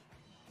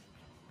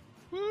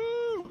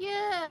 Woo!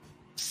 Yeah.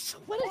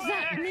 What does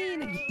that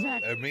mean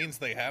exactly? It means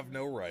they have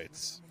no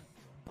rights.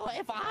 Well,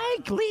 if I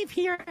leave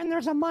here and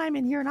there's a mime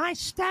in here and I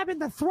stab in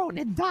the throat and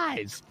it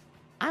dies,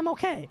 I'm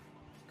okay.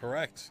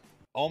 Correct.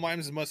 All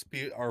mimes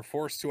are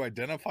forced to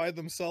identify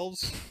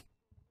themselves.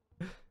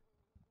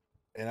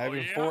 And I've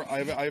informed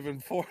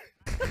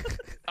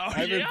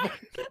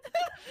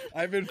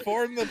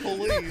the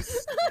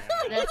police.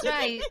 That's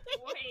right.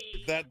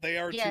 That they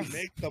are to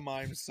make the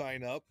mimes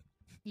sign up.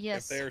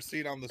 Yes. If they are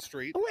seen on the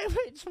street. Wait, what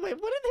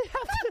do they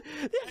have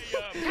to...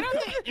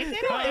 if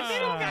they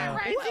don't got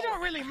rights, it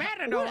don't really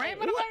matter, though, right?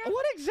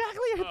 What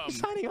exactly are they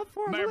signing up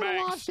for? I'm a little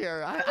lost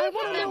here.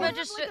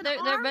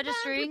 They're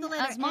registering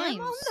as mimes.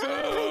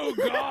 Oh,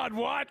 God,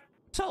 what?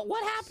 So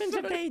what happens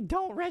if they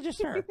don't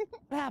register?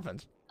 What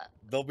happens?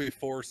 They'll be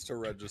forced to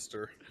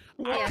register.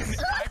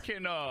 Yes. I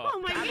can, I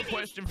have a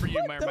question for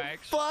you, Mayor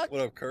Max. What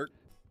up, Kirk?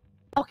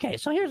 Okay,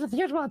 so here's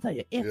what I'll tell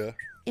you.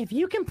 If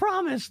you can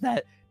promise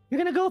that you're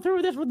gonna go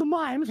through this with the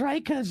mimes,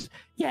 right? Because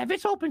if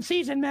it's open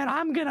season, man,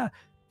 I'm gonna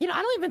You know,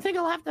 I don't even think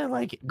I'll have to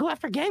like go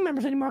after gang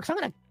members anymore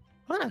because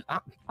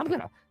I'm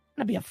gonna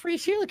be a free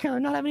serial killer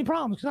and not have any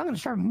problems because I'm gonna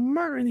start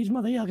murdering these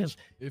motherfuckers.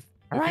 If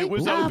right? it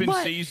was open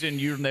but- season,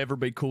 you'd never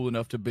be cool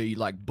enough to be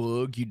like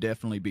Bug. You'd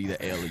definitely be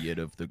the Elliot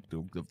of the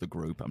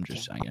group. I'm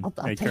just saying. I'll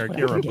take what I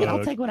can get.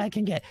 I'll take what I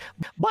can get.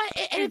 But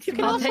and if you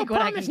can also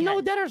promise no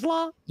debtor's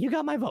law, you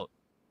got my vote,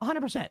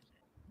 100%.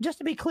 Just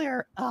to be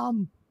clear,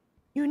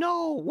 you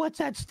know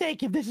what's at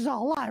stake if this is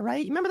all a lie,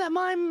 right? Remember that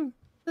mime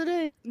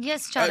today?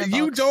 Yes,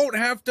 you don't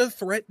have to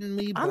threaten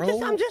me,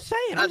 bro. I'm just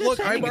saying. Look,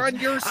 I'm on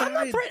your side.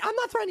 I'm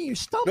not threatening you.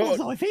 Stumbles,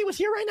 though. If he was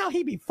here right now,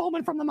 he'd be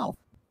foaming from the mouth.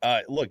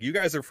 Look, you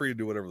guys are free to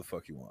do whatever the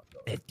fuck you want.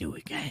 Let's do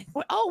it again.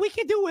 Oh, we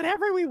can do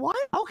whatever we want?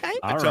 Okay.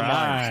 All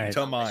right.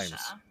 Tell Mimes.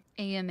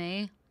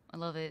 AMA. I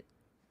love it.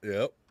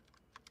 Yep.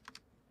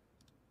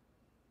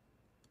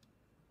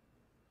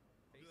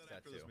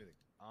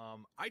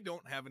 I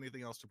don't have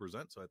anything else to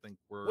present, so I think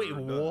we're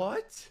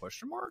done.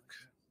 Question mark?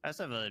 I just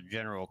have a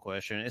general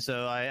question.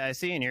 So I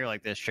see in here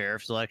like this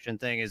sheriff selection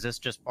thing. Is this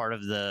just part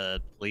of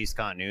the police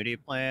continuity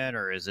plan,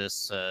 or is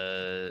this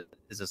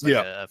like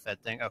a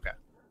Fed thing? Okay.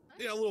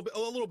 Yeah, a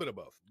little bit of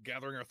both.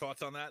 Gathering our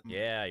thoughts on that.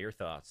 Yeah, your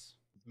thoughts.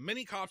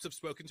 Many cops have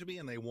spoken to me,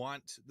 and they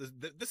want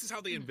this is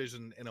how they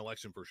envision an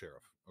election for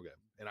sheriff. Okay,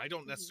 and I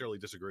don't necessarily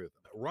disagree with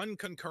them. Run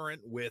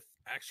concurrent with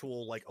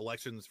actual like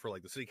elections for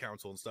like the city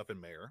council and stuff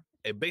and mayor.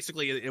 And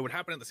basically, it would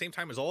happen at the same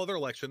time as all other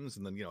elections,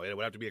 and then it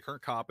would have to be a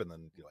current cop, and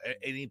then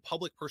any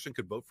public person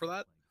could vote for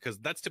that because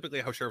that's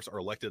typically how sheriffs are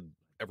elected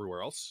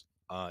everywhere else.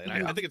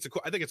 I think it's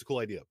a cool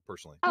idea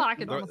personally. I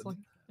like it honestly.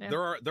 Yeah.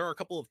 There are a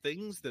couple of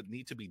things that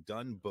need to be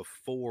done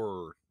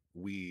before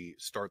we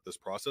start this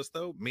process,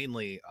 though.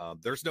 Mainly,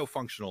 there's no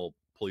functional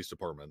police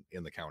department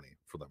in the county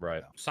for them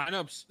right now.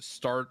 Signups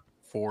start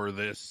for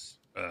this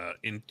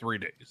in 3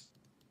 days.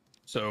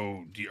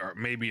 So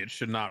maybe it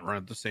should not run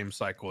at the same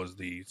cycle as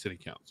the city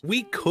council.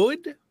 We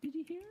could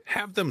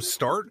have them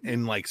start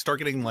and start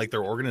getting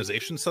their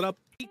organization set up.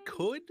 We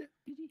could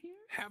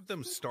have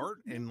them start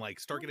and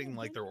start getting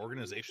their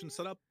organization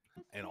set up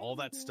and all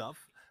that stuff.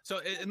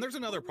 So, and there's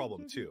another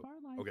problem too.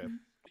 Okay.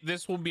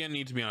 This will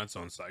need to be on its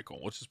own cycle.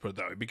 Let's just put it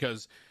that way,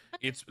 because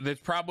it's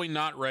probably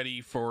not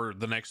ready for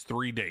the next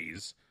 3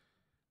 days.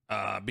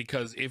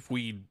 Because if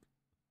we,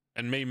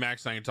 and maybe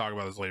Max and I can talk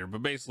about this later,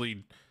 but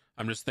basically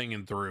I'm just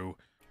thinking through,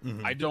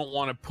 I don't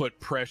want to put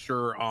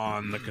pressure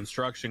on the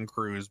construction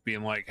crews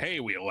being like, hey,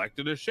 we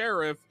elected a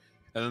sheriff.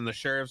 And then the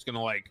sheriff's going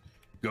to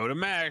go to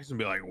Max and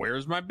be like,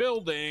 where's my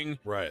building?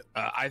 Right.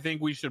 I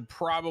think we should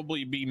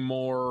probably be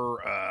more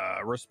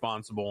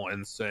responsible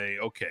and say,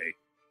 okay,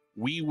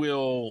 we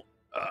will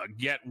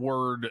get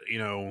word,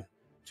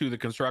 to the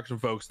construction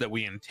folks that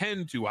we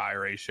intend to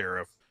hire a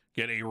sheriff,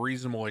 get a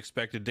reasonable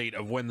expected date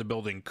of when the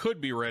building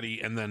could be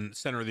ready, and then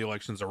center the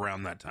elections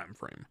around that time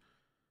frame.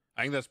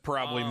 I think that's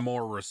probably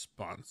more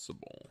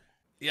responsible.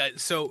 Yeah.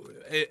 So,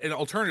 and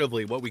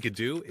alternatively, what we could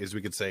do is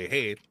we could say,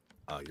 hey,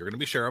 you're going to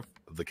be sheriff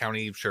of the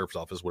county sheriff's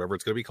office, whatever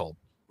it's going to be called,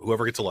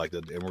 whoever gets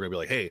elected. And we're going to be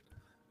like, hey,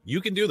 you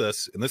can do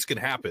this and this can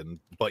happen,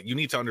 but you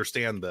need to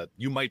understand that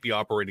you might be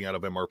operating out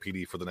of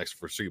MRPD for the next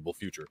foreseeable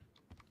future.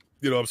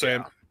 You know what I'm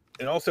saying? Yeah.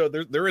 And also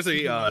there is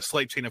a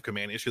slight chain of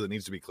command issue that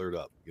needs to be cleared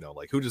up.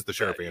 Who does the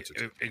sheriff answer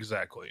to?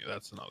 Exactly.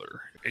 That's another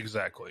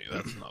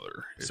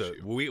So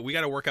issue. we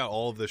got to work out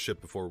all of this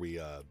shit before we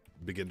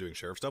begin doing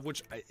sheriff stuff,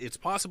 which it's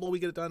possible we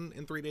get it done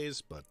in 3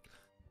 days, but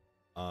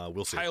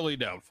we'll see. Highly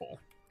doubtful.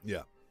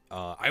 Yeah.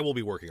 I will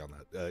be working on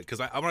that because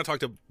I want to talk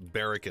to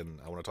Barrick and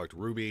I want to talk to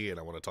Ruby and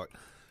I want to talk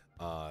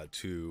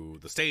to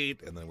the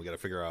state, and then we got to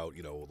figure out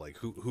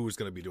who's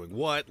going to be doing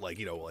what,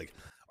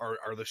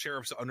 are the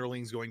sheriff's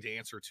underlings going to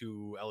answer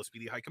to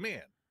LSPD high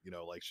command?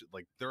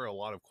 There are a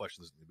lot of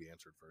questions that need to be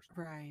answered first.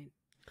 Right.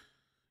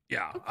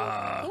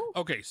 Yeah.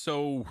 Okay.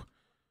 So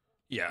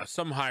yeah,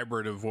 some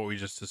hybrid of what we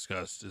just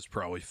discussed is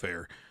probably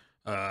fair.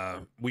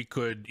 We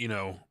could,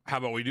 how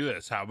about we do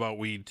this? How about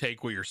we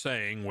take what you're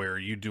saying where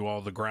you do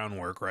all the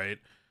groundwork, right?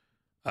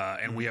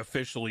 And we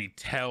officially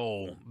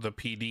tell the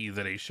PD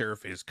that a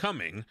sheriff is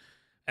coming,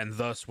 and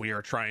thus we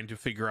are trying to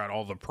figure out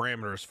all the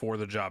parameters for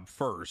the job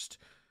first,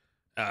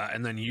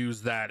 and then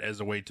use that as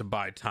a way to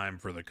buy time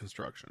for the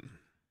construction.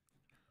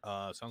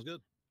 Sounds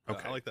good.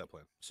 Okay. I like that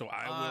plan. So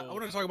I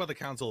want to talk about the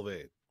Council of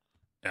 8.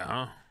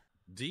 Yeah.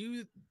 Do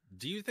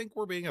you think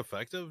we're being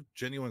effective?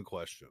 Genuine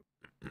question.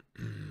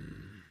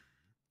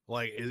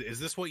 Is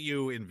this what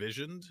you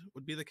envisioned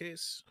would be the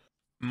case?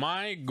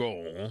 My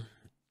goal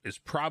is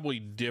probably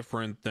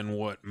different than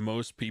what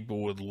most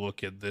people would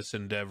look at this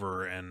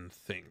endeavor and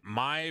think.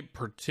 My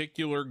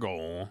particular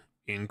goal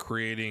in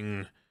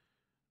creating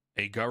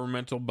a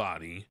governmental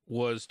body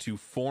was to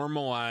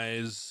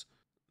formalize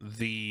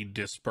the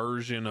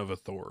dispersion of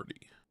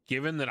authority.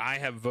 Given that I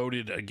have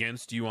voted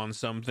against you on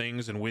some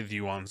things and with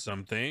you on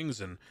some things,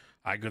 and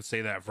I could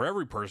say that for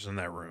every person in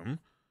that room,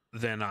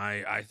 then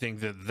I think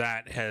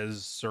that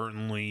has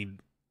certainly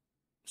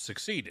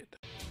succeeded.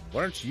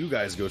 Why don't you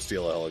guys go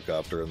steal a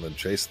helicopter and then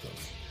chase them?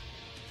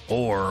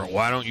 Or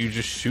why don't you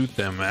just shoot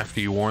them after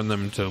you warn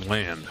them to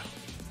land?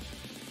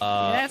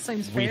 Yeah, that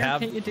seems fair.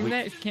 Can't you do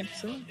that if you can't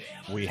pursue?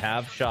 We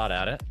have shot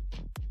at it.